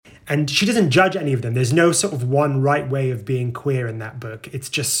and she doesn't judge any of them. There's no sort of one right way of being queer in that book. It's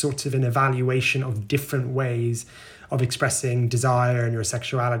just sort of an evaluation of different ways of expressing desire and your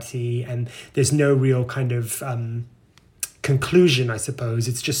sexuality. And there's no real kind of conclusion, I suppose.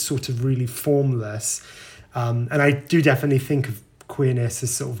 It's just sort of really formless. And I do definitely think of queerness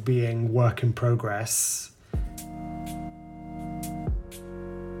as sort of being work in progress.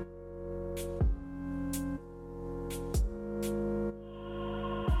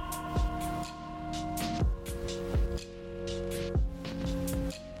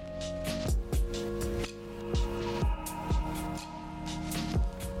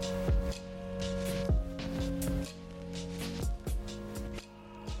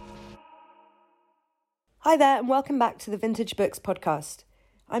 Hi there, and welcome back to the Vintage Books podcast.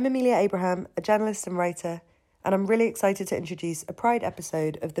 I'm Amelia Abraham, a journalist and writer, and I'm really excited to introduce a Pride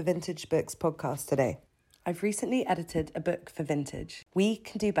episode of the Vintage Books podcast today. I've recently edited a book for Vintage. We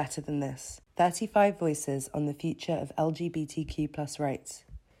Can Do Better Than This, 35 Voices on the Future of LGBTQ+ Rights.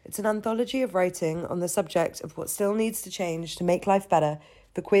 It's an anthology of writing on the subject of what still needs to change to make life better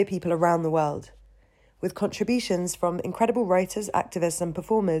for queer people around the world, with contributions from incredible writers, activists and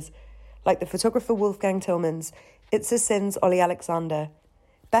performers like the photographer Wolfgang Tillmans, Itza Sin's Ollie Alexander,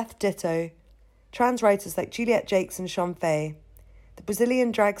 Beth Ditto, trans writers like Juliet Jakes and Sean Fay, the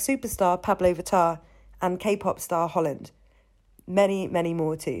Brazilian drag superstar Pablo Vittar, and K-pop star Holland. Many, many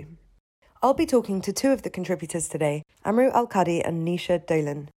more too. I'll be talking to two of the contributors today, Amrou Al-Kadi and Nisha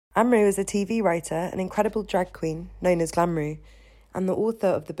Dolan. Amrou is a TV writer, an incredible drag queen known as Glamrou, and the author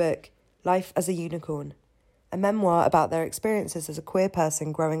of the book Life as a Unicorn, a memoir about their experiences as a queer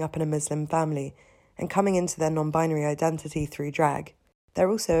person growing up in a Muslim family and coming into their non-binary identity through drag. They're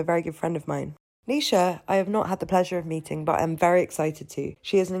also a very good friend of mine. Nisha, I have not had the pleasure of meeting, but I'm very excited to.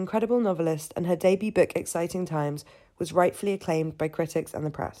 She is an incredible novelist, and her debut book, Exciting Times, was rightfully acclaimed by critics and the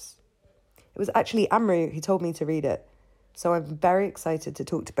press. It was actually Amrou who told me to read it, so I'm very excited to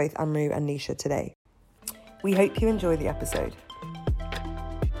talk to both Amrou and Nisha today. We hope you enjoy the episode.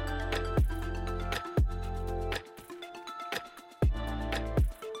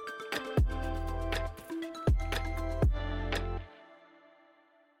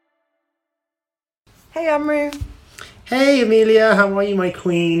 Hey Amrou. Hey Amelia, how are you, my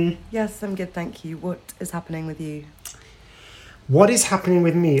queen? Yes, I'm good, thank you. What is happening with you? What is happening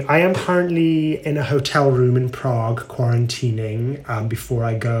with me? I am currently in a hotel room in Prague, quarantining, before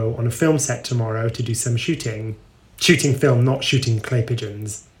I go on a film set tomorrow to do some shooting. Shooting film, not shooting clay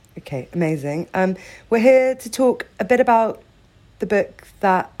pigeons. Okay, amazing. We're here to talk a bit about the book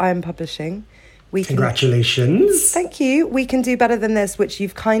that I'm publishing. Congratulations. Thank you. We Can Do Better Than This, which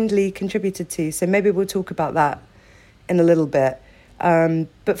you've kindly contributed to. So maybe we'll talk about that in a little bit.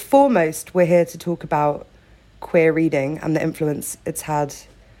 But foremost, we're here to talk about queer reading and the influence it's had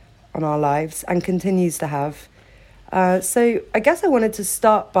on our lives and continues to have. So I guess I wanted to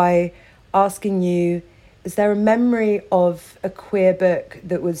start by asking you, is there a memory of a queer book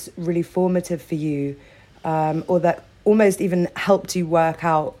that was really formative for you, or that almost even helped you work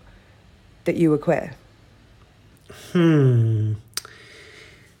out that you were queer?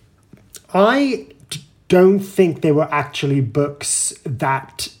 I don't think there were actually books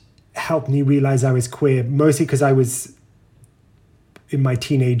that helped me realize I was queer, mostly because I was, in my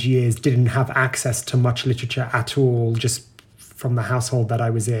teenage years, didn't have access to much literature at all, just from the household that I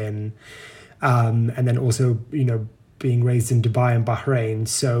was in. And then also, being raised in Dubai and Bahrain.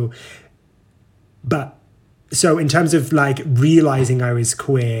 So in terms of like realizing I was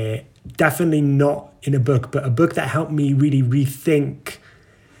queer, definitely not in a book, but a book that helped me really rethink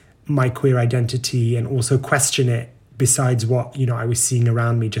my queer identity and also question it besides what, I was seeing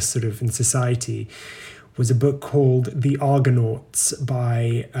around me just sort of in society, was a book called The Argonauts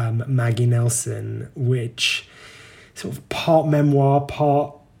by Maggie Nelson, which sort of part memoir,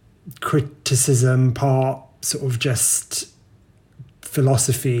 part criticism, part sort of just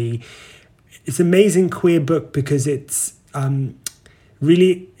philosophy. It's an amazing queer book because it's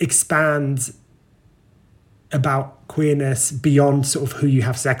really expands about queerness beyond sort of who you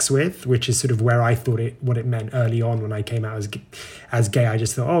have sex with, which is sort of where I thought what it meant early on when I came out as gay. I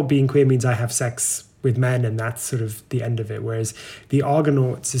just thought, being queer means I have sex with men, and that's sort of the end of it. Whereas The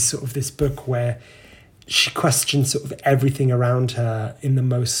Argonauts is sort of this book where she questions sort of everything around her in the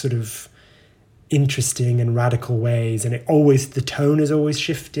most sort of interesting and radical ways, and the tone is always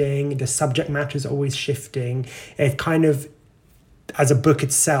shifting, the subject matter is always shifting. It kind of, as a book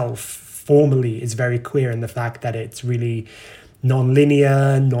itself, formally is very queer in the fact that it's really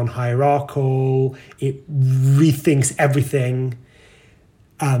non-linear, non-hierarchical. It rethinks everything.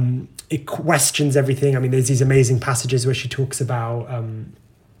 It questions everything. I mean, there's these amazing passages where she talks about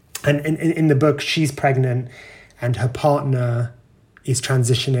And in the book, she's pregnant and her partner is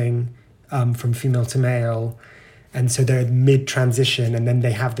transitioning from female to male. And so they're mid-transition, and then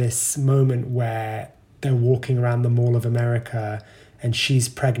they have this moment where they're walking around the Mall of America and she's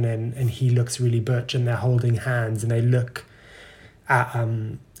pregnant and he looks really butch and they're holding hands and they look at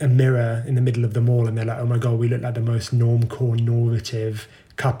a mirror in the middle of the mall and they're like, oh my God, we look like the most normcore, normative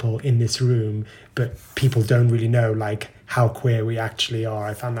couple in this room, but people don't really know like how queer we actually are.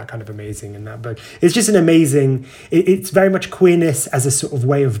 I found that kind of amazing in that book. It's just an amazing, it's very much queerness as a sort of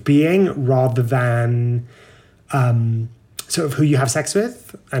way of being rather than sort of who you have sex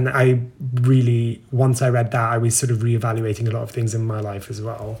with. And I really, once I read that, I was sort of reevaluating a lot of things in my life as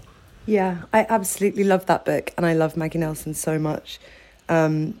well. Yeah, I absolutely love that book, and I love Maggie Nelson so much.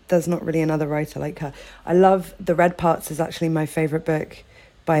 There's not really another writer like her. I love The Red Parts is actually my favourite book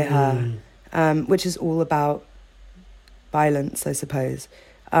by her, which is all about violence, I suppose.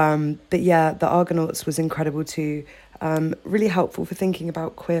 But yeah, The Argonauts was incredible too. Really helpful for thinking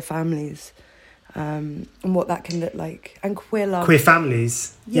about queer families. And what that can look like, and queer love, queer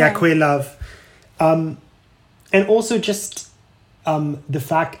families, yeah queer love, and also just the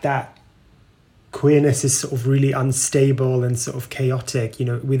fact that queerness is sort of really unstable and sort of chaotic. You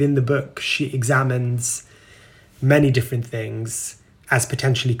know, within the book she examines many different things as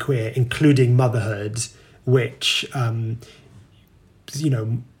potentially queer, including motherhood, which you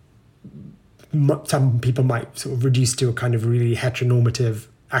know, some people might sort of reduce to a kind of really heteronormative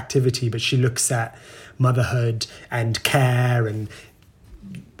activity, but she looks at motherhood and care and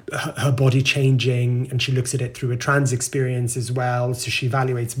her body changing, and she looks at it through a trans experience as well. So she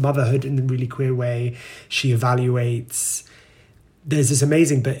evaluates motherhood in a really queer way. She evaluates, there's this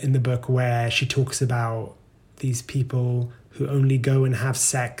amazing bit in the book where she talks about these people who only go and have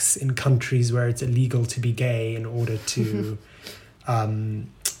sex in countries where it's illegal to be gay in order to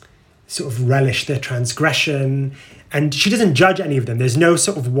sort of relish their transgression. And she doesn't judge any of them. There's no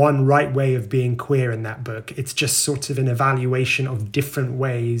sort of one right way of being queer in that book. It's just sort of an evaluation of different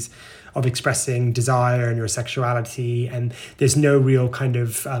ways of expressing desire and your sexuality. And there's no real kind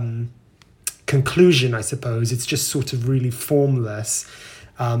of conclusion, I suppose. It's just sort of really formless.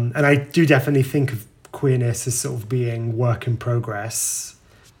 And I do definitely think of queerness as sort of being work in progress.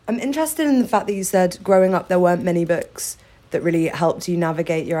 I'm interested in the fact that you said growing up there weren't many books that really helped you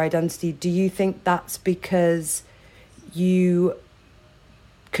navigate your identity. Do you think that's because you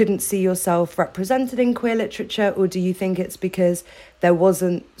couldn't see yourself represented in queer literature, or do you think it's because there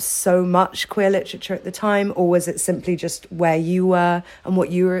wasn't so much queer literature at the time, or was it simply just where you were and what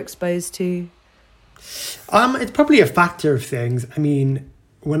you were exposed to? It's probably a factor of things. I mean,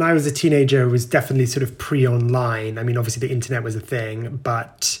 when I was a teenager, it was definitely sort of pre-online. I mean, obviously the internet was a thing,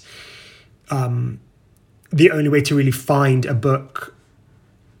 but the only way to really find a book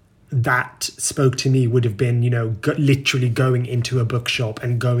that spoke to me would have been, you know, literally going into a bookshop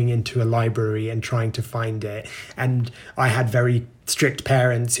and going into a library and trying to find it. And I had very strict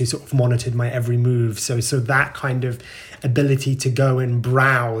parents who sort of monitored my every move. So that kind of ability to go and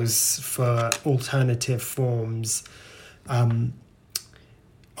browse for alternative forms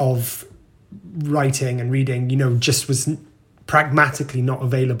of writing and reading, you know, just was pragmatically not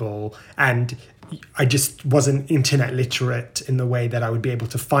available. And I just wasn't internet literate in the way that I would be able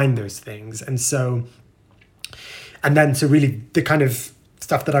to find those things. And then really the kind of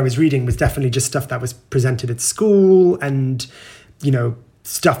stuff that I was reading was definitely just stuff that was presented at school and, you know,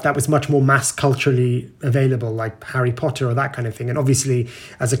 stuff that was much more mass culturally available, like Harry Potter or that kind of thing. And obviously,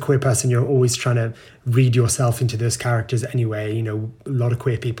 as a queer person, you're always trying to read yourself into those characters anyway. You know, a lot of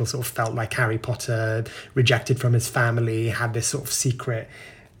queer people sort of felt like Harry Potter, rejected from his family, had this sort of secret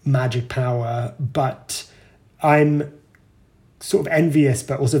magic power. But I'm sort of envious,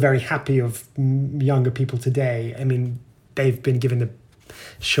 but also very happy of younger people today. I mean, they've been given the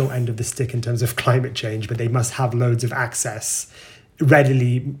short end of the stick in terms of climate change, but they must have loads of access,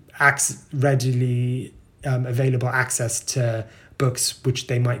 readily available access to books which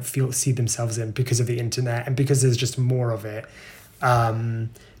they might see themselves in because of the internet and because there's just more of it.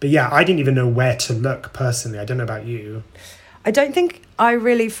 But yeah, I didn't even know where to look personally. I don't know about you. I don't think I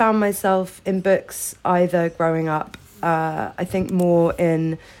really found myself in books either growing up. I think more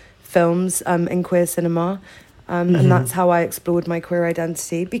in films, in queer cinema. And that's how I explored my queer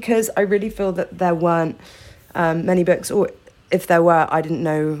identity, because I really feel that there weren't many books, or if there were, I didn't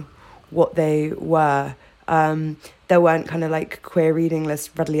know what they were. There weren't kind of like queer reading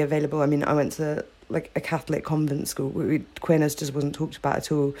lists readily available. I mean, I went to like a Catholic convent school. Queerness just wasn't talked about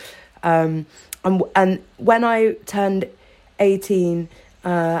at all. And when I turned 18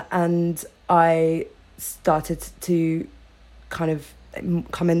 and I started to kind of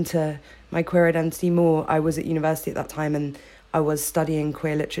come into my queer identity more, I was at university at that time and I was studying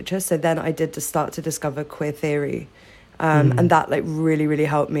queer literature. So then I did to start to discover queer theory. And that like really, really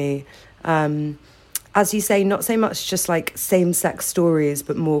helped me. As you say, not so much just like same-sex stories,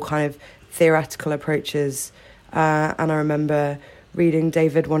 but more kind of theoretical approaches. And I remember reading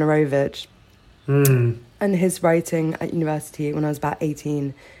David Wojnarowicz and his writing at university when I was about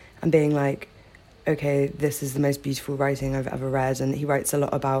 18 and being like, okay, this is the most beautiful writing I've ever read. And he writes a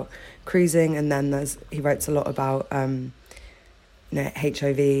lot about cruising, and then he writes a lot about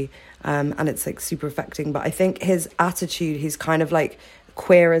HIV, and it's like super affecting. But I think his attitude, he's kind of like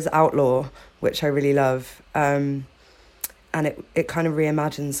queer as outlaw, which I really love. And it kind of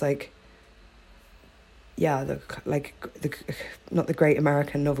reimagines like, not the great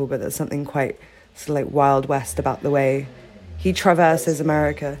American novel, but there's something quite sort of like Wild West about the way he traverses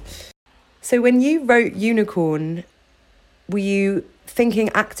America. So when you wrote Unicorn, were you thinking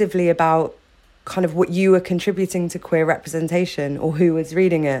actively about kind of what you were contributing to queer representation, or who was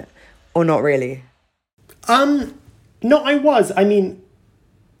reading it, or not really? No, I was. I mean,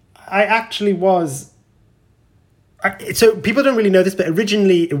 I actually was. So people don't really know this, but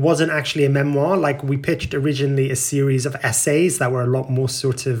originally it wasn't actually a memoir. Like, we pitched originally a series of essays that were a lot more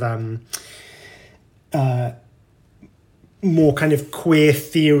sort of more kind of queer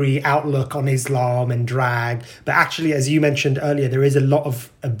theory outlook on Islam and drag. But actually, as you mentioned earlier, there is a lot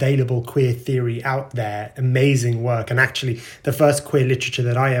of available queer theory out there, amazing work. And actually, the first queer literature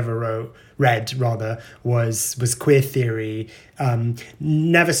that I ever read was queer theory.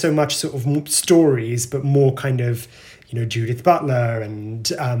 Never so much sort of stories, but more kind of, Judith Butler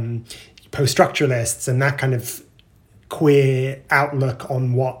and post-structuralists and that kind of queer outlook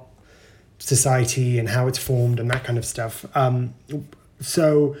on what society and how it's formed and that kind of stuff.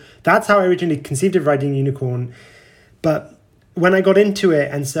 So that's how I originally conceived of writing Unicorn. But when I got into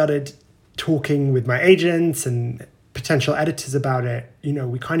it and started talking with my agents and potential editors about it,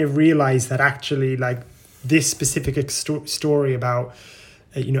 we kind of realized that actually, like, this specific story about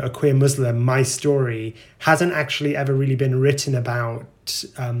a queer Muslim, my story, hasn't actually ever really been written about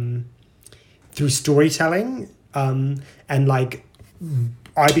through storytelling. And like,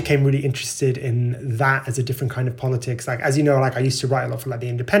 I became really interested in that as a different kind of politics. Like, as you know, like, I used to write a lot for like The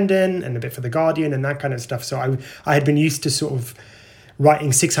Independent and a bit for The Guardian and that kind of stuff. So I had been used to sort of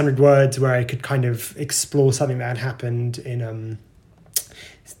writing 600 words where I could kind of explore something that had happened in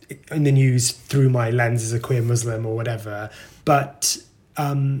the news through my lens as a queer Muslim or whatever. But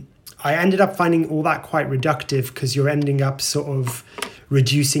I ended up finding all that quite reductive, because you're ending up sort of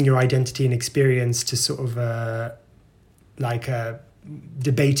reducing your identity and experience to sort of a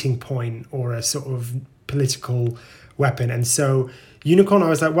debating point or a sort of political weapon. And so Unicorn, I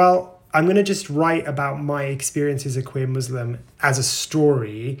was like, well, I'm going to just write about my experience as a queer Muslim as a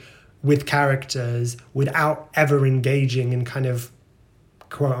story with characters without ever engaging in kind of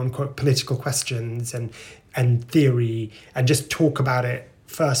quote unquote political questions and theory, and just talk about it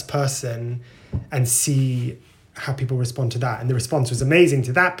first person and see how people respond to that. And the response was amazing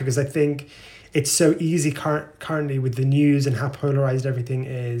to that, because I think it's so easy currently with the news and how polarized everything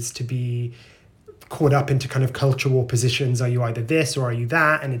is to be caught up into kind of culture war positions. Are you either this or are you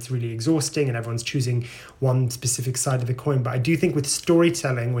that? And it's really exhausting, and everyone's choosing one specific side of the coin. But I do think with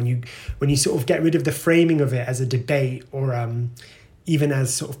storytelling, when you sort of get rid of the framing of it as a debate or even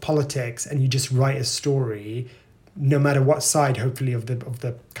as sort of politics, and you just write a story, no matter what side, hopefully, of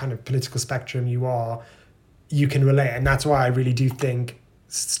the kind of political spectrum you can relate. And that's why I really do think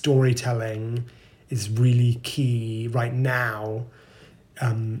storytelling is really key right now,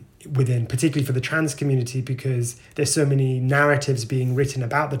 particularly for the trans community, because there's so many narratives being written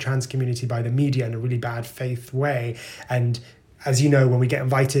about the trans community by the media in a really bad faith way. And as you know, when we get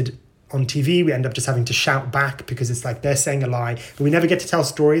invited on TV, we end up just having to shout back, because it's like they're saying a lie, but we never get to tell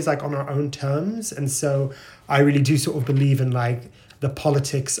stories like on our own terms. And so I really do sort of believe in like the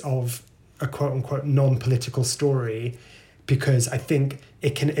politics of a quote unquote non-political story, because I think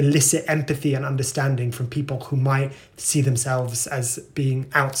it can elicit empathy and understanding from people who might see themselves as being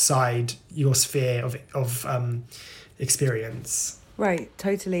outside your sphere of experience. Right,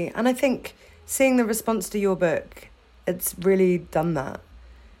 totally. And I think seeing the response to your book, it's really done that.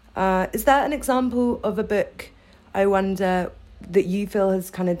 Is there an example of a book, I wonder, that you feel has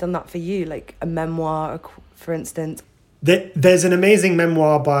kind of done that for you, like a memoir, for instance? There's an amazing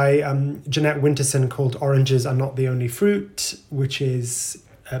memoir by Jeanette Winterson called Oranges Are Not the Only Fruit, which is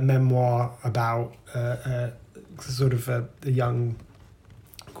a memoir about a young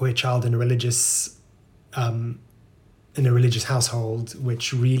queer child in a religious in a religious household,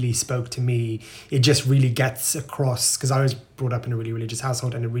 which really spoke to me. It just really gets across, because I was brought up in a really religious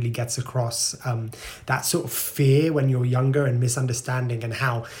household, and it really gets across that sort of fear when you're younger and misunderstanding, and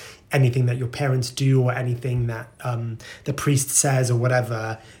how anything that your parents do or anything that the priest says or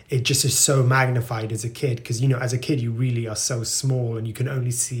whatever, it just is so magnified as a kid. Because, as a kid, you really are so small and you can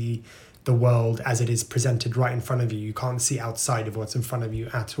only see the world as it is presented right in front of you. You can't see outside of what's in front of you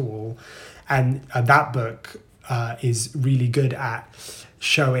at all. And that book is really good at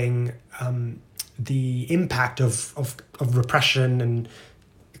showing the impact of repression and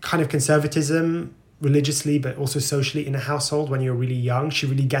kind of conservatism religiously, but also socially in a household when you're really young. She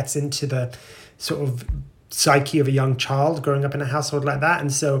really gets into the sort of psyche of a young child growing up in a household like that.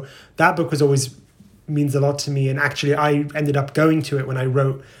 And so that book means a lot to me. And actually, I ended up going to it when I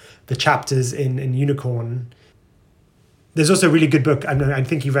wrote the chapters in Unicorn. There's also a really good book, and I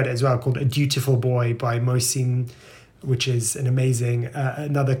think you've read it as well, called A Dutiful Boy by Mohsin, which is an amazing,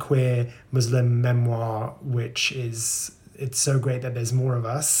 another queer Muslim memoir, it's so great that there's more of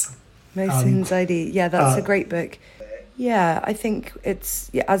us. Mohsin's ID. Yeah, that's a great book. Yeah, I think it's,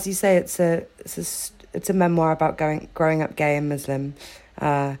 as you say, it's a memoir about growing up gay and Muslim.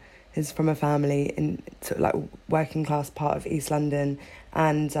 He's from a family in sort of like working class part of East London,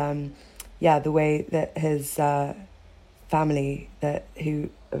 and the way that his family who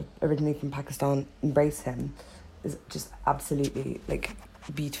originally from Pakistan embrace him is just absolutely like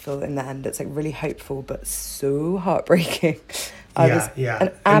beautiful in the end. It's like really hopeful but so heartbreaking. And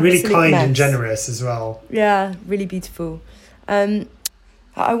really kind and generous as well. Yeah, really beautiful. I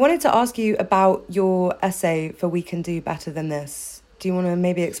wanted to ask you about your essay for We Can Do Better Than This. Do you want to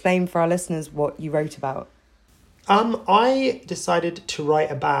maybe explain for our listeners what you wrote about? I decided to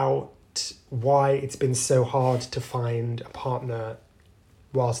write about why it's been so hard to find a partner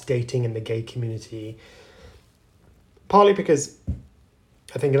whilst dating in the gay community. Partly because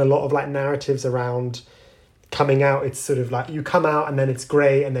I think in a lot of like narratives around coming out, it's sort of like you come out and then it's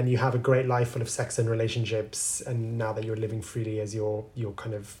great, and then you have a great life full of sex and relationships, and now that you're living freely as your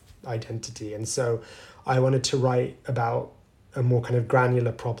kind of identity. And so I wanted to write about a more kind of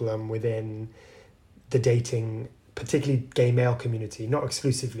granular problem within the dating, particularly gay male community, not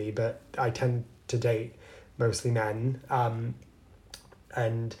exclusively, but I tend to date mostly men,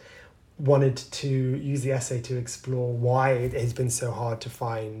 and wanted to use the essay to explore why it has been so hard to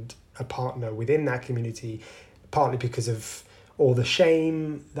find a partner within that community, partly because of all the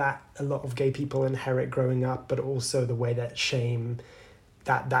shame that a lot of gay people inherit growing up, but also the way that shame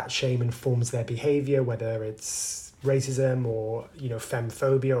informs their behavior, whether it's racism or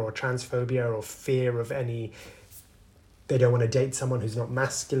femphobia or transphobia or fear of they don't want to date someone who's not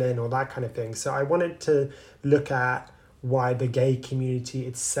masculine or that kind of thing. So I wanted to look at why the gay community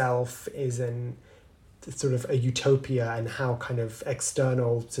itself is in sort of a utopia, and how kind of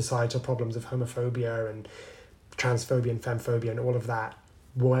external societal problems of homophobia and transphobia and femphobia and all of that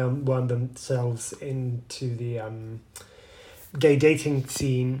worm themselves into the gay dating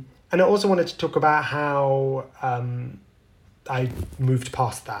scene. And I also wanted to talk about how I moved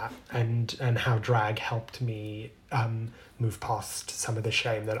past that, and how drag helped me move past some of the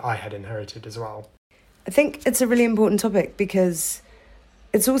shame that I had inherited as well. I think it's a really important topic because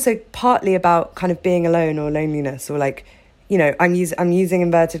it's also partly about kind of being alone or loneliness, or like, I'm using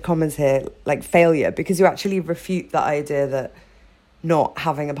inverted commas here, like failure, because you actually refute the idea that not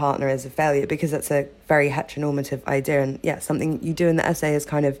having a partner is a failure, because it's a very heteronormative idea. And something you do in the essay is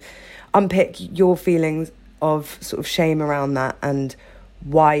kind of unpick your feelings of sort of shame around that and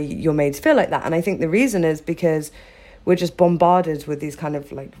why you're made to feel like that. And I think the reason is because we're just bombarded with these kind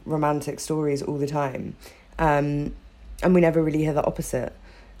of like romantic stories all the time. And we never really hear the opposite.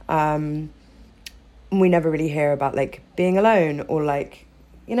 We never really hear about like being alone or like,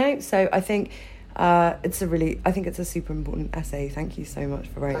 so I think it's a super important essay. Thank you so much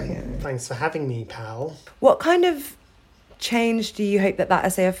for writing it. Thanks for having me, pal. What kind of change do you hope that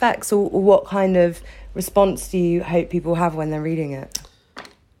essay affects, or what kind of response do you hope people have when they're reading it?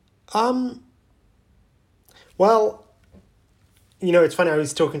 Well, it's funny, I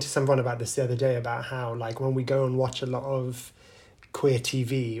was talking to someone about this the other day, about how like when we go and watch a lot of queer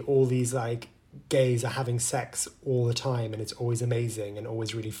TV, all these like gays are having sex all the time, and it's always amazing and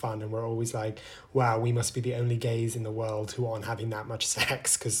always really fun, and we're always like, wow, we must be the only gays in the world who aren't having that much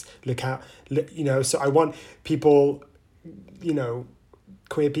sex, because look how, so I want people,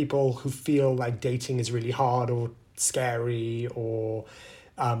 queer people who feel like dating is really hard or scary or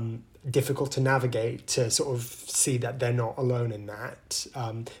difficult to navigate, to sort of see that they're not alone in that,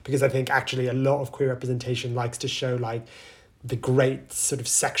 because I think actually a lot of queer representation likes to show like the great sort of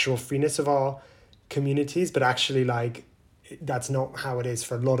sexual freeness of our communities, but actually like that's not how it is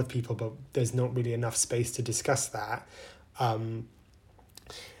for a lot of people, but there's not really enough space to discuss that. And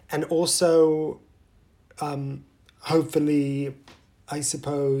also, hopefully, I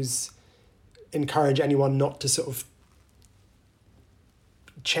suppose, encourage anyone not to sort of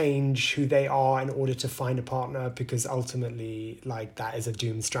change who they are in order to find a partner, because ultimately, like, that is a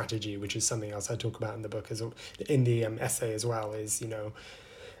doomed strategy, which is something else I talk about in the book, in the essay as well, is, you know,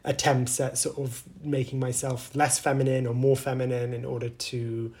 attempts at sort of making myself less feminine or more feminine in order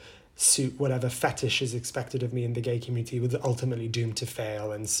to suit whatever fetish is expected of me in the gay community was ultimately doomed to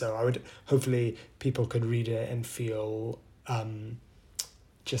fail. And so I would, hopefully people could read it and feel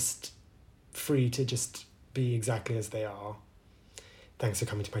just free to just be exactly as they are. Thanks for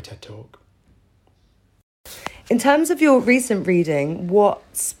coming to my TED Talk. In terms of your recent reading,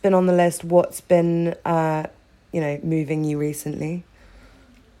 what's been on the list? What's been, moving you recently?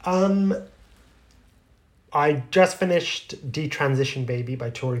 I just finished Detransition Baby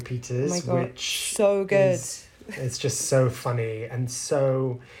by Tori Peters, Oh my God, which so good. It's just so funny, and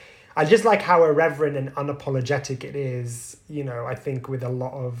so I just like how irreverent and unapologetic it is. You know, I think with a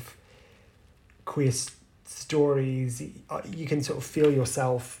lot of queer stories, you can sort of feel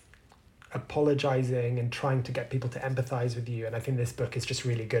yourself apologizing and trying to get people to empathize with you, and I think this book is just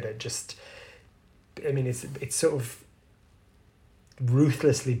really good at just, I mean, it's sort of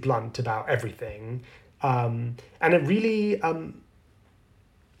ruthlessly blunt about everything, and it really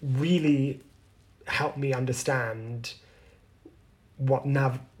really helped me understand what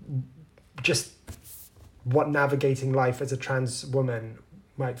navigating life as a trans woman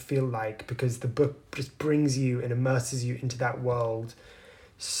might feel like, because the book just brings you and immerses you into that world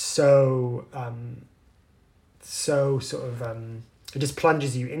so sort of it just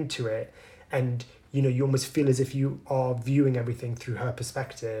plunges you into it, and you know, you almost feel as if you are viewing everything through her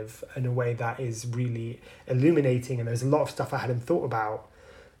perspective in a way that is really illuminating. And there's a lot of stuff I hadn't thought about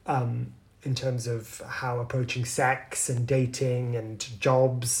in terms of how approaching sex and dating and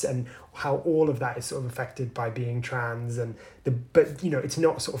jobs and how all of that is sort of affected by being trans. But you know, it's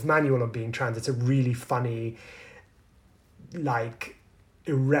not sort of manual of being trans. It's a really funny, like,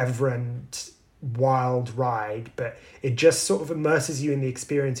 irreverent, wild ride, but it just sort of immerses you in the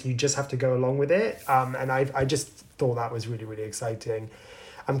experience, and you just have to go along with it. And I just thought that was really, really exciting.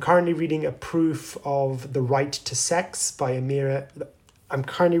 I'm currently reading A Proof of the Right to Sex by Amir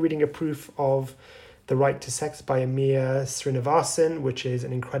Srinivasan, which is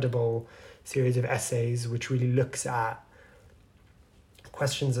an incredible series of essays which really looks at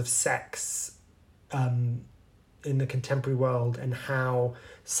questions of sex in the contemporary world and how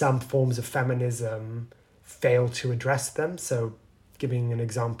some forms of feminism fail to address them. So giving an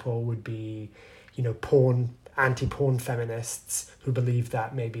example would be, you know, anti-porn feminists who believe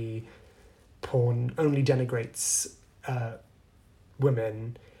that maybe porn only denigrates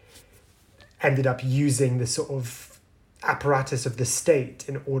women, ended up using the sort of apparatus of the state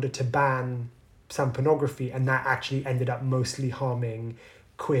in order to ban some pornography, and that actually ended up mostly harming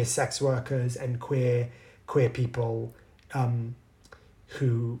queer sex workers and queer people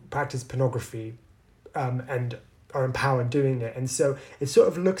who practice pornography and are empowered doing it. And so it sort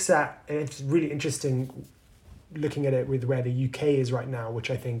of looks at, and it's really interesting looking at it with where the UK is right now, which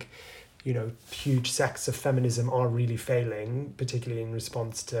I think, you know, huge sects of feminism are really failing, particularly in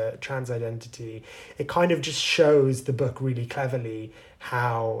response to trans identity. It kind of just shows, the book really cleverly,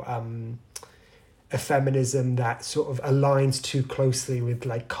 how a feminism that sort of aligns too closely with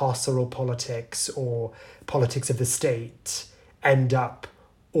like carceral politics or politics of the state end up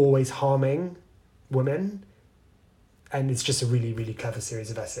always harming women. And it's just a really, really clever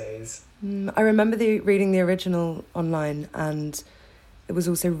series of essays. I remember reading the original online, and it was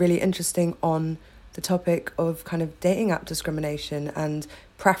also really interesting on the topic of kind of dating app discrimination and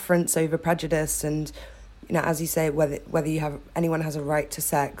preference over prejudice, and, you know, as you say, whether anyone has a right to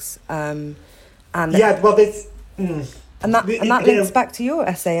sex. And that links back to your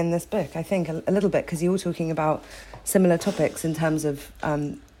essay in this book, I think, a little bit, because you were talking about similar topics in terms of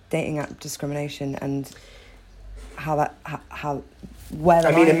dating app discrimination and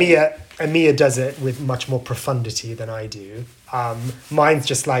Amir does it with much more profundity than I do. Mine's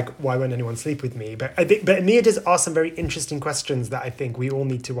just like, why won't anyone sleep with me? But Amir does ask some very interesting questions that I think we all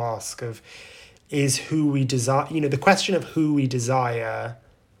need to ask of, is who we desire, you know, the question of who we desire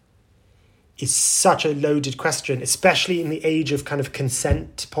is such a loaded question, especially in the age of kind of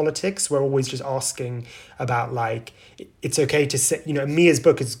consent politics. We're always just asking about, like, it's okay to say, you know, Amir's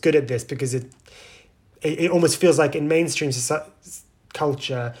book is good at this because it almost feels like in mainstream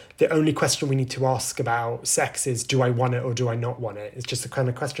culture, the only question we need to ask about sex is, do I want it or do I not want it? It's just a kind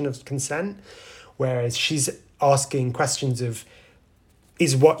of question of consent. Whereas she's asking questions of,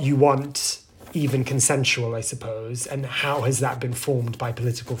 is what you want even consensual, I suppose, and how has that been formed by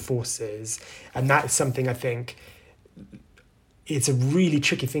political forces? And that is something I think it's a really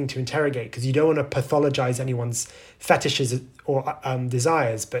tricky thing to interrogate, because you don't want to pathologize anyone's fetishes or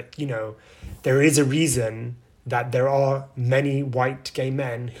desires, but there is a reason that there are many white gay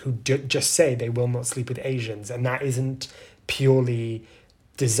men who just say they will not sleep with Asians, and that isn't purely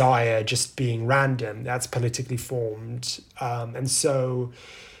desire just being random. That's politically formed, and so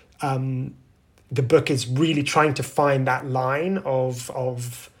the book is really trying to find that line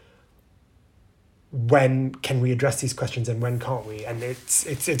of when can we address these questions and when can't we, and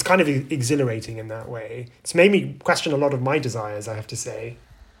it's kind of exhilarating in that way. It's made me question a lot of my desires, I have to say.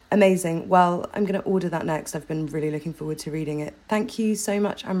 Amazing. Well, I'm going to order that next. I've been really looking forward to reading it. Thank you so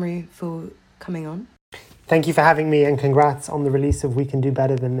much, Amru, for coming on. Thank you for having me, and congrats on the release of We Can Do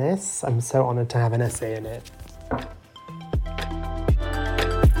Better Than This. I'm so honoured to have an essay in it.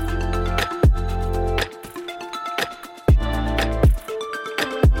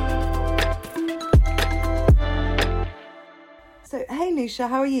 So, hey, Nusha,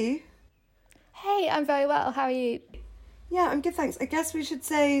 how are you? Hey, I'm very well. How are you? Yeah, I'm good, thanks. I guess we should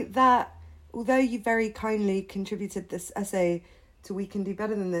say that although you very kindly contributed this essay to We Can Do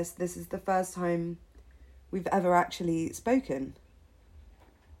Better Than This, this is the first time we've ever actually spoken.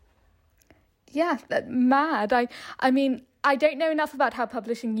 Yeah, mad. I mean, I don't know enough about how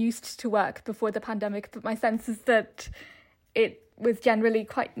publishing used to work before the pandemic, but my sense is that it was generally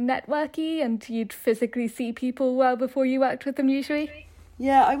quite networky and you'd physically see people well before you worked with them usually.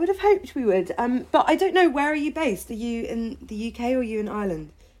 Yeah, I would have hoped we would. But I don't know, where are you based? Are you in the UK or are you in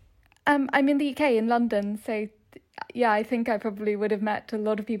Ireland? I'm in the UK, in London, so yeah, I think I probably would have met a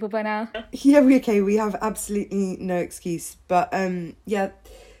lot of people by now. Yeah, we have absolutely no excuse. But yeah,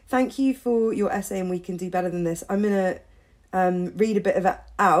 thank you for your essay and We Can Do Better Than This. I'm going to read a bit of it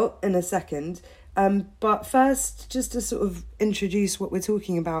out in a second. But first, just to sort of introduce what we're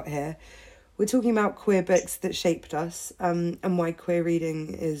talking about here. We're talking about queer books that shaped us, and why queer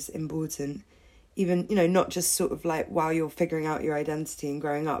reading is important. Even, not just sort of like while you're figuring out your identity and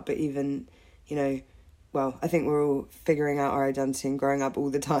growing up, but even, well, I think we're all figuring out our identity and growing up all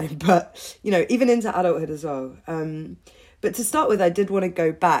the time, but, even into adulthood as well. But to start with, I did want to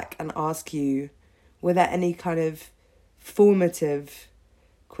go back and ask you, were there any kind of formative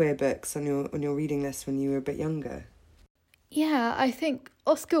queer books on your reading list when you were a bit younger? Yeah, I think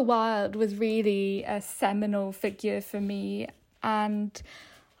Oscar Wilde was really a seminal figure for me, and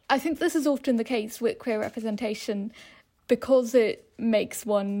I think this is often the case with queer representation because it makes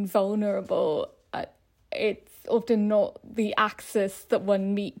one vulnerable. It's often not the axis that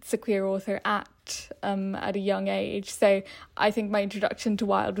one meets a queer author at a young age. So I think my introduction to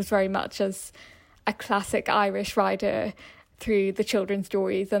Wilde was very much as a classic Irish writer through the children's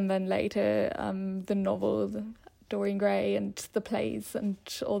stories and then later the novel Dorian Gray and the plays and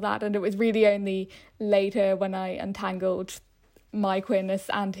all that. And it was really only later when I untangled my queerness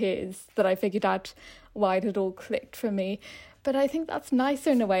and his that I figured out why it had all clicked for me. But I think that's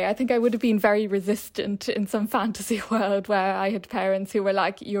nicer in a way. I think I would have been very resistant in some fantasy world where I had parents who were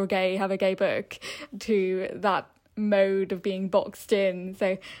like, you're gay, have a gay book, to that mode of being boxed in.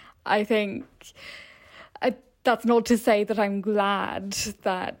 So I think that's not to say that I'm glad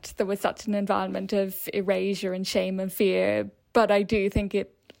that there was such an environment of erasure and shame and fear, but I do think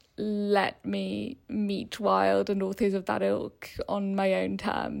it let me meet Wilde and authors of that ilk on my own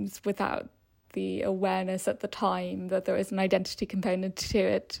terms without the awareness at the time that there is an identity component to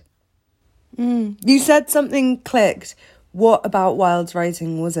it. You said something clicked. What about Wilde's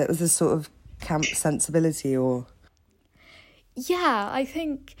writing was it? Was this sort of camp sensibility or? Yeah, I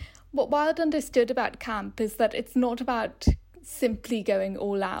think what Wilde understood about camp is that it's not about simply going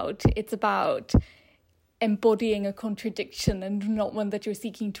all out. It's about embodying a contradiction, and not one that you're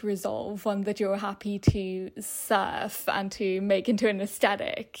seeking to resolve, one that you're happy to surf and to make into an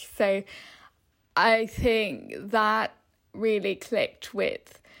aesthetic. So I think that really clicked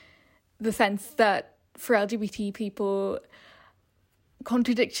with the sense that for LGBT people,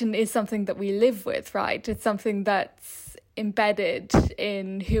 contradiction is something that we live with, right? It's something that's embedded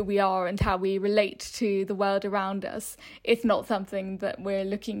in who we are and how we relate to the world around us. It's not something that we're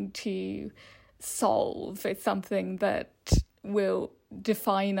looking to solve. It's something that will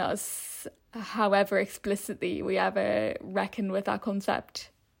define us however explicitly we ever reckon with that concept.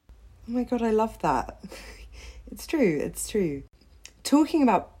 Oh my God, I love that. It's true. Talking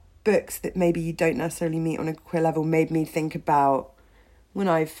about books that maybe you don't necessarily meet on a queer level made me think about when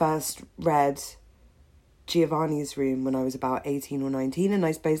I first read Giovanni's Room when I was about 18 or 19, and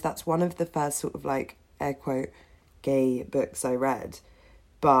I suppose that's one of the first sort of like air quote, gay books I read.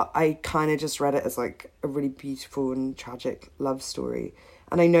 But I kind of just read it as like a really beautiful and tragic love story.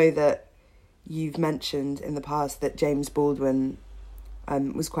 And I know that you've mentioned in the past that James Baldwin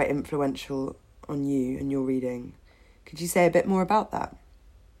was quite influential on you and your reading. Could you say a bit more about that?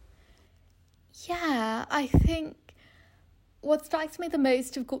 Yeah, I think what strikes me the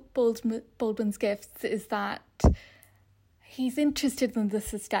most of Baldwin's gifts is that he's interested in the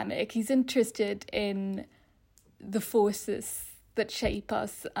systemic. He's interested in the forces that shape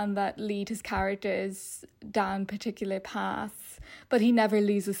us and that lead his characters down particular paths, but he never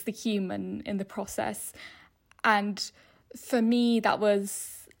loses the human in the process. And for me, that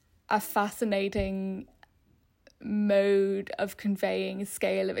was a fascinating mode of conveying a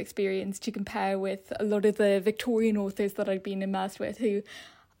scale of experience to compare with a lot of the Victorian authors that I've been immersed with, who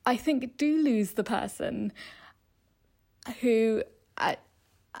I think do lose the person, who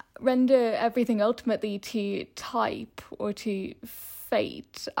render everything ultimately to type or to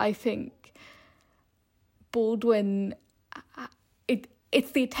fate. I think Baldwin,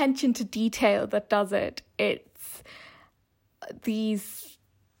 it's the attention to detail that does it. It's these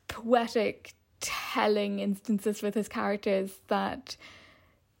poetic telling instances with his characters that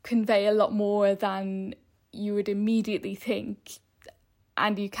convey a lot more than you would immediately think,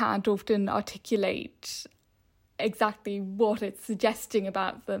 and you can't often articulate exactly what it's suggesting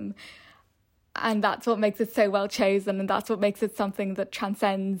about them. And that's what makes it so well chosen, and that's what makes it something that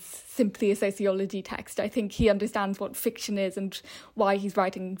transcends simply a sociology text. I think he understands what fiction is and why he's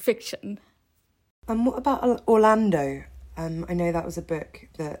writing fiction. And what about Orlando? I know that was a book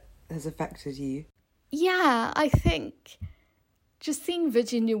that has affected you. Yeah, I think just seeing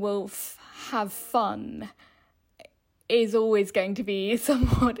Virginia Woolf have fun is always going to be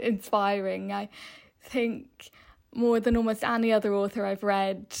somewhat inspiring. I think more than almost any other author I've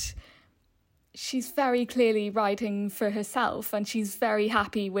read, she's very clearly writing for herself, and she's very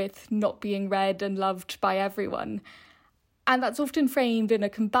happy with not being read and loved by everyone. And that's often framed in a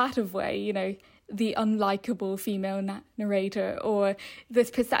combative way, you know, the unlikable female narrator, or this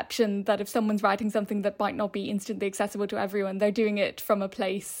perception that if someone's writing something that might not be instantly accessible to everyone, they're doing it from a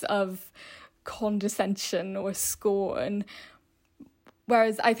place of condescension or scorn.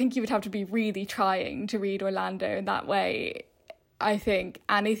 Whereas I think you would have to be really trying to read Orlando in that way. I think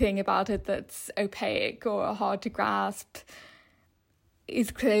anything about it that's opaque or hard to grasp is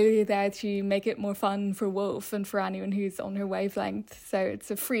clearly there to make it more fun for Woolf and for anyone who's on her wavelength. So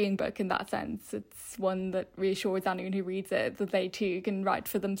it's a freeing book in that sense. It's one that reassures anyone who reads it that they too can write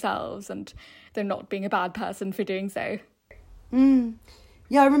for themselves and they're not being a bad person for doing so.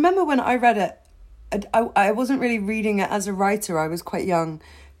 Yeah, I remember when I read it, I wasn't really reading it as a writer. I was quite young,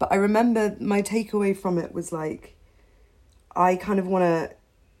 but I remember my takeaway from it was like, I kind of want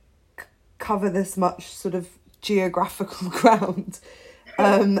to cover this much sort of geographical ground,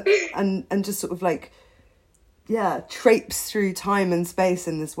 and just sort of like, yeah, traipse through time and space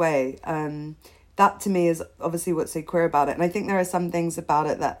in this way. That to me is obviously what's so queer about it. And I think there are some things about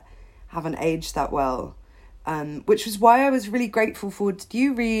it that haven't aged that well, which was why I was really grateful for. Did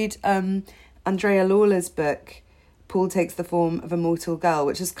you read Andrea Lawler's book, Paul Takes the Form of a Mortal Girl,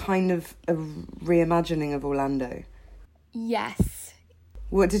 which is kind of a reimagining of Orlando? Yes.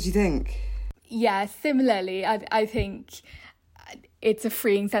 What did you think? Yeah, similarly, I think it's a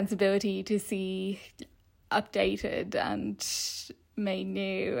freeing sensibility to see updated and made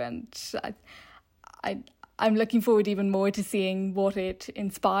new, and I'm looking forward even more to seeing what it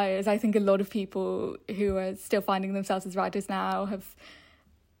inspires. I think a lot of people who are still finding themselves as writers now have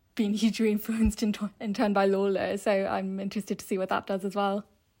been hugely influenced in turn by Lawler, so I'm interested to see what that does as well.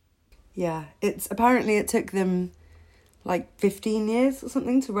 Yeah, it took them like 15 years or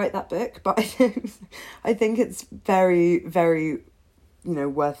something to write that book, but I think it's very, very,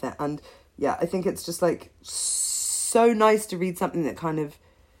 worth it. And yeah, I think it's just like so nice to read something that kind of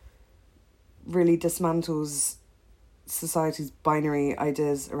really dismantles society's binary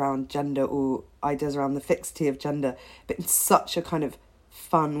ideas around gender or ideas around the fixity of gender, but in such a kind of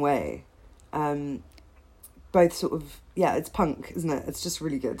fun way. Both sort of, yeah, it's punk, isn't it? It's just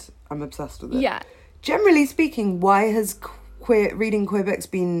really good. I'm obsessed with it. Yeah. Generally speaking, why has reading queer books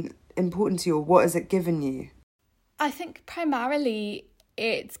been important to you, or what has it given you? I think primarily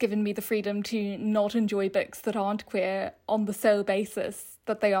it's given me the freedom to not enjoy books that aren't queer on the sole basis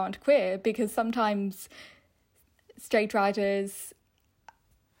that they aren't queer, because sometimes straight writers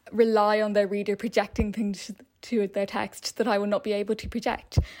rely on their reader projecting things to their text that I will not be able to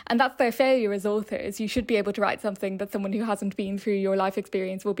project. And that's their failure as authors. You should be able to write something that someone who hasn't been through your life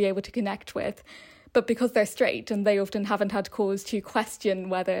experience will be able to connect with. But because they're straight and they often haven't had cause to question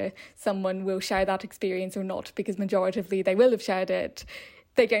whether someone will share that experience or not, because majoritively they will have shared it,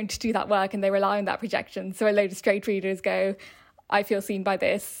 they don't do that work and they rely on that projection. So a load of straight readers go, I feel seen by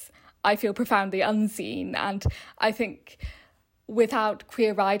this, I feel profoundly unseen. And I think without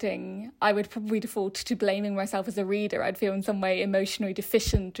queer writing, I would probably default to blaming myself as a reader. I'd feel in some way emotionally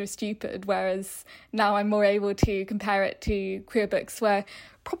deficient or stupid, whereas now I'm more able to compare it to queer books where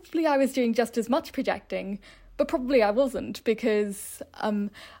probably I was doing just as much projecting, but probably I wasn't, because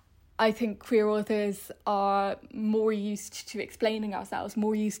I think queer authors are more used to explaining ourselves,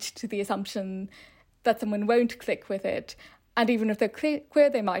 more used to the assumption that someone won't click with it. And even if they're queer,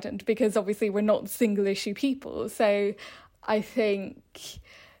 they mightn't, because obviously we're not single issue people. So I think,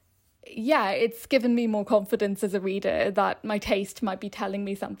 it's given me more confidence as a reader that my taste might be telling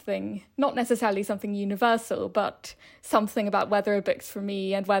me something, not necessarily something universal, but something about whether a book's for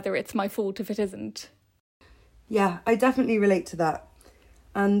me and whether it's my fault if it isn't. Yeah, I definitely relate to that.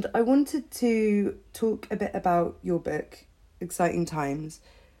 And I wanted to talk a bit about your book, Exciting Times,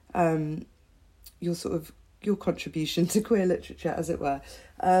 your contribution to queer literature, as it were.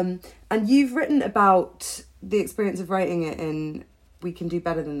 And you've written about the experience of writing it in We Can Do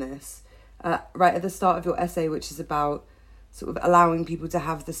Better Than This, right at the start of your essay, which is about sort of allowing people to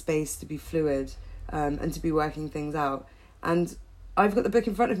have the space to be fluid and to be working things out. And I've got the book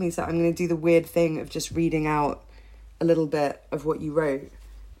in front of me, so I'm going to do the weird thing of just reading out a little bit of what you wrote.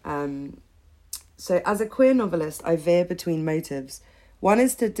 So as a queer novelist, I veer between motives. One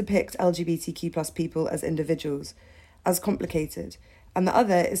is to depict LGBTQ plus people as individuals, as complicated, and the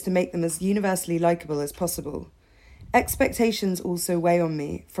other is to make them as universally likeable as possible. Expectations also weigh on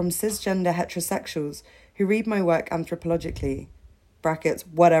me from cisgender heterosexuals who read my work anthropologically, brackets,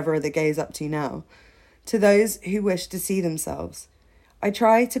 whatever are the gays up to now, to those who wish to see themselves. I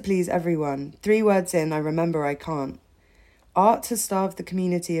try to please everyone. 3 words in, I remember I can't. Art has starved the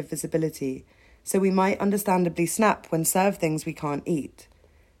community of visibility, so we might understandably snap when served things we can't eat.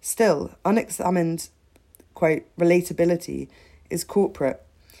 Still, unexamined, quote, relatability is corporate.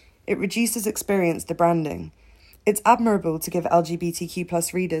 It reduces experience to branding. It's admirable to give LGBTQ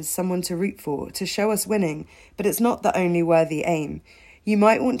plus readers someone to root for, to show us winning, but it's not the only worthy aim. You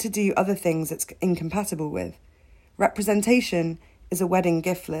might want to do other things it's incompatible with. Representation is a wedding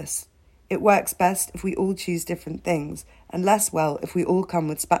gift list. It works best if we all choose different things, and less well if we all come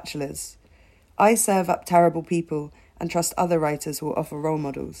with spatulas. I serve up terrible people and trust other writers will offer role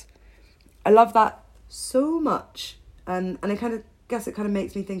models. I love that so much. And I guess it kind of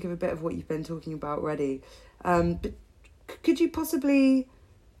makes me think of a bit of what you've been talking about already. But could you possibly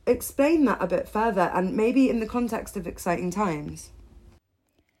explain that a bit further, and maybe in the context of Exciting Times?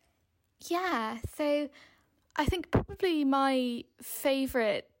 Yeah, so I think probably my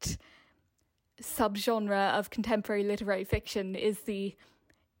favourite subgenre of contemporary literary fiction is the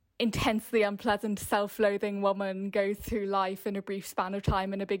intensely unpleasant, self-loathing woman goes through life in a brief span of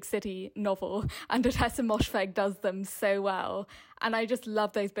time in a big city novel, and Ottessa Moshfegh does them so well. And I just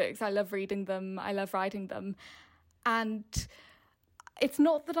love those books. I love reading them. I love writing them. And it's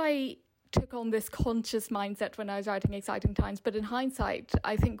not that I took on this conscious mindset when I was writing Exciting Times, but in hindsight,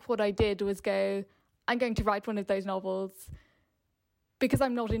 I think what I did was go, I'm going to write one of those novels because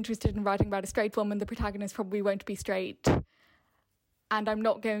I'm not interested in writing about a straight woman. The protagonist probably won't be straight. And I'm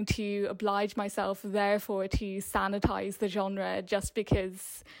not going to oblige myself, therefore, to sanitize the genre just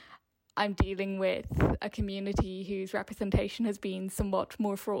because I'm dealing with a community whose representation has been somewhat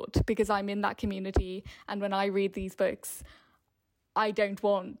more fraught, because I'm in that community. And when I read these books, I don't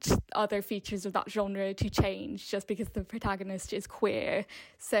want other features of that genre to change just because the protagonist is queer.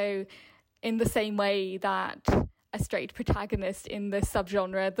 So in the same way that a straight protagonist in this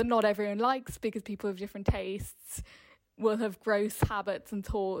subgenre that not everyone likes because people have different tastes will have gross habits and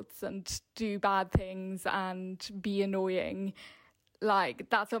thoughts and do bad things and be annoying. Like,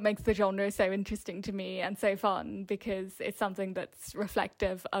 that's what makes the genre so interesting to me and so fun, because it's something that's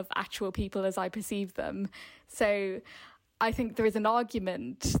reflective of actual people as I perceive them. So I think there is an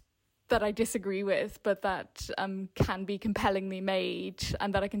argument that I disagree with, but that can be compellingly made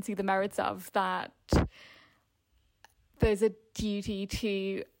and that I can see the merits of, that there's a duty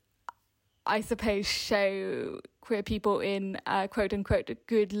to, I suppose, show queer people in quote unquote a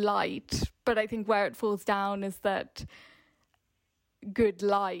good light. But I think where it falls down is that good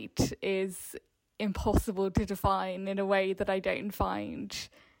light is impossible to define in a way that I don't find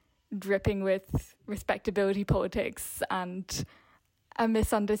dripping with respectability politics and a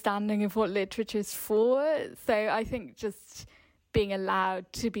misunderstanding of what literature's for. So I think just being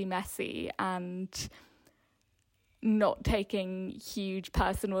allowed to be messy and not taking huge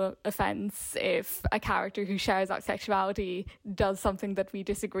personal offence if a character who shares our sexuality does something that we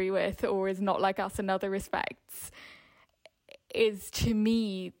disagree with or is not like us in other respects, is, to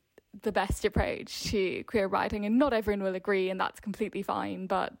me, the best approach to queer writing. And not everyone will agree, and that's completely fine,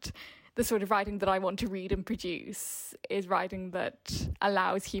 but the sort of writing that I want to read and produce is writing that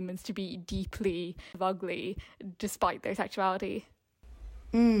allows humans to be deeply ugly despite their sexuality.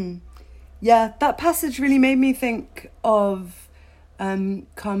 Yeah, that passage really made me think of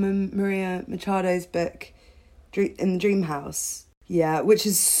Carmen Maria Machado's book, In the Dream House. Yeah, which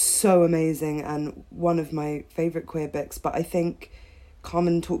is so amazing and one of my favourite queer books. But I think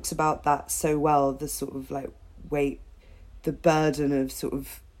Carmen talks about that so well, the sort of like weight, the burden of sort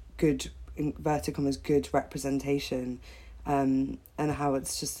of good, inverted commas, good representation, and how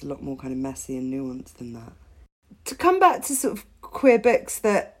it's just a lot more kind of messy and nuanced than that. To come back to sort of queer books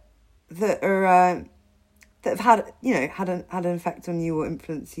that are that have had an effect on you or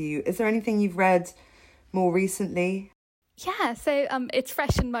influenced you, is there anything you've read more recently? Yeah, so it's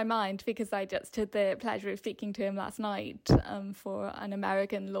fresh in my mind because I just had the pleasure of speaking to him last night for an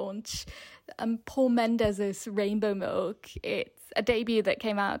American launch. Paul Mendes's Rainbow Milk. It's a debut that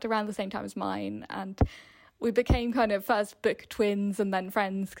came out around the same time as mine, and we became kind of first book twins and then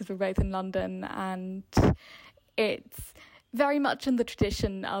friends because we're both in London, and it's very much in the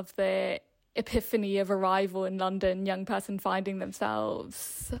tradition of the epiphany of arrival in London, young person finding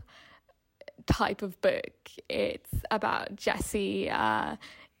themselves type of book. It's about Jesse, a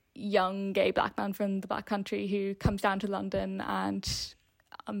young gay black man from the Black Country who comes down to London and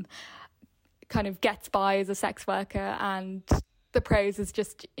kind of gets by as a sex worker, and the prose is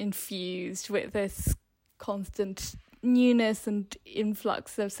just infused with this constant newness and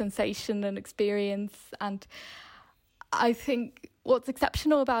influx of sensation and experience. And I think what's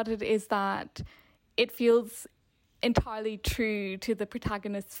exceptional about it is that it feels entirely true to the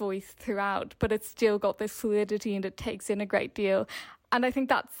protagonist's voice throughout, but it's still got this fluidity and it takes in a great deal. And I think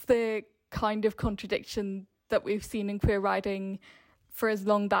that's the kind of contradiction that we've seen in queer writing for as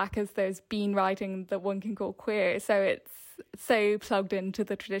long back as there's been writing that one can call queer. So it's so plugged into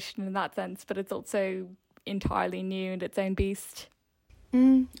the tradition in that sense, but it's also entirely new and its own beast.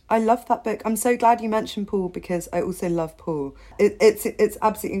 I love that book. I'm so glad you mentioned Paul because I also love Paul. It's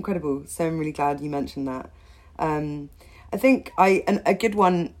absolutely incredible. So I'm really glad you mentioned that. I think a good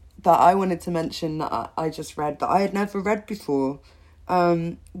one that I wanted to mention that I just read that I had never read before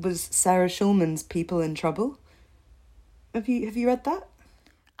was Sarah Schulman's People in Trouble. Have you read that?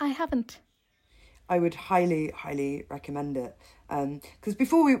 I haven't. I would highly, highly recommend it. Because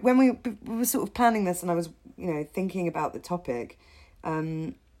when we were sort of planning this and I was, thinking about the topic,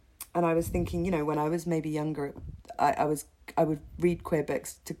 and I was thinking, when I was maybe younger, I would read queer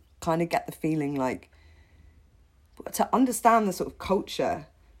books to kind of get the feeling like, to understand the sort of culture,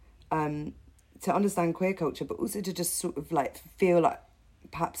 to understand queer culture, but also to just sort of like feel like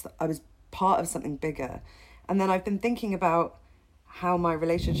perhaps that I was part of something bigger. And then I've been thinking about how my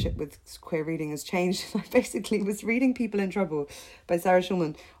relationship with queer reading has changed. I basically was reading People in Trouble by Sarah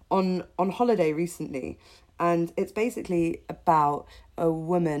Schulman on holiday recently. And it's basically about a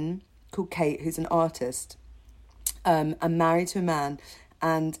woman called Kate, who's an artist, and married to a man,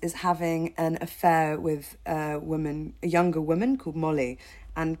 and is having an affair with a younger woman called Molly.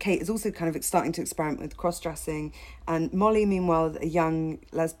 And Kate is also kind of starting to experiment with cross-dressing. And Molly, meanwhile, a young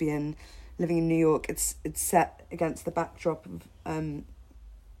lesbian living in New York. It's set against the backdrop of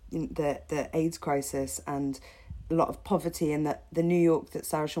the AIDS crisis and a lot of poverty, and that the New York that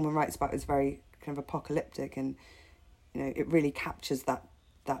Sarah Schulman writes about is very kind of apocalyptic, and it really captures that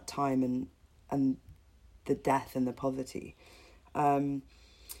time and the death and the poverty. And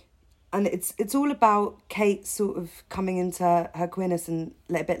it's all about Kate sort of coming into her queerness and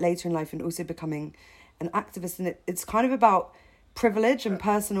a bit later in life and also becoming an activist. And it's kind of about privilege and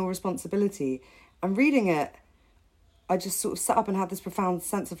personal responsibility. And reading it, I just sort of sat up and had this profound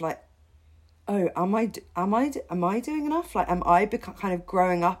sense of like, oh, am I doing enough? Like, am I kind of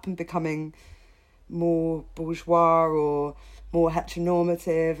growing up and becoming more bourgeois or more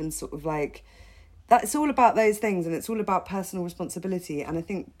heteronormative, and sort of like, that's all about those things, and it's all about personal responsibility. And I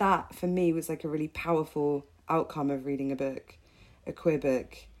think that for me was like a really powerful outcome of reading a queer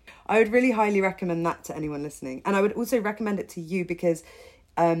book. I would really highly recommend that to anyone listening, and I would also recommend it to you because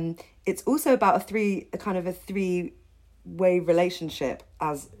it's also about a three-way relationship,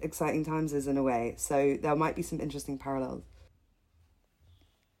 as Exciting Times is in a way. So there might be some interesting parallels.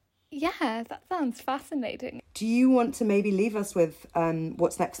 Yeah, that sounds fascinating. Do you want to maybe leave us with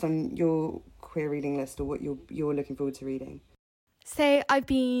what's next on your queer reading list, or what you're looking forward to reading? So I've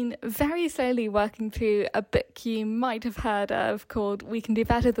been very slowly working through a book you might have heard of called We Can Do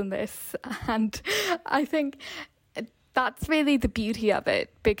Better Than This. And I think that's really the beauty of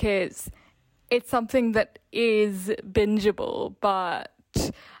it, because it's something that is bingeable, but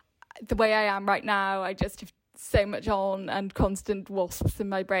the way I am right now, I just have so much on and constant wasps in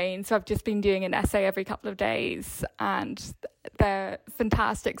my brain. So I've just been doing an essay every couple of days, and they're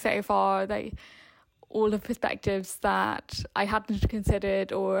fantastic so far. They all have perspectives that I hadn't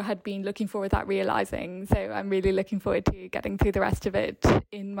considered or had been looking for without realising. So I'm really looking forward to getting through the rest of it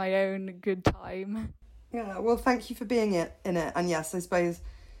in my own good time. Yeah, well, thank you for being in it. And yes, I suppose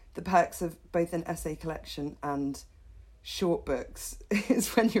the perks of both an essay collection and short books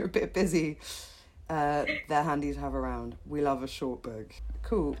is when you're a bit busy, they're handy to have around. We love a short book.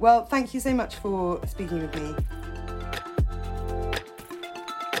 Cool. Well, thank you so much for speaking with me.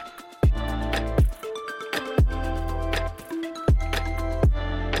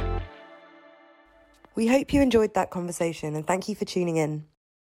 We hope you enjoyed that conversation, and thank you for tuning in.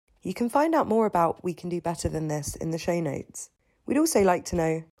 You can find out more about We Can Do Better Than This in the show notes. We'd also like to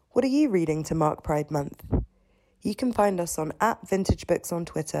know, what are you reading to mark Pride Month? You can find us on @VintageBooks on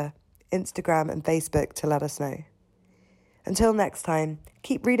Twitter, Instagram and Facebook to let us know. Until next time,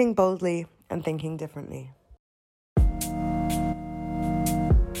 keep reading boldly and thinking differently.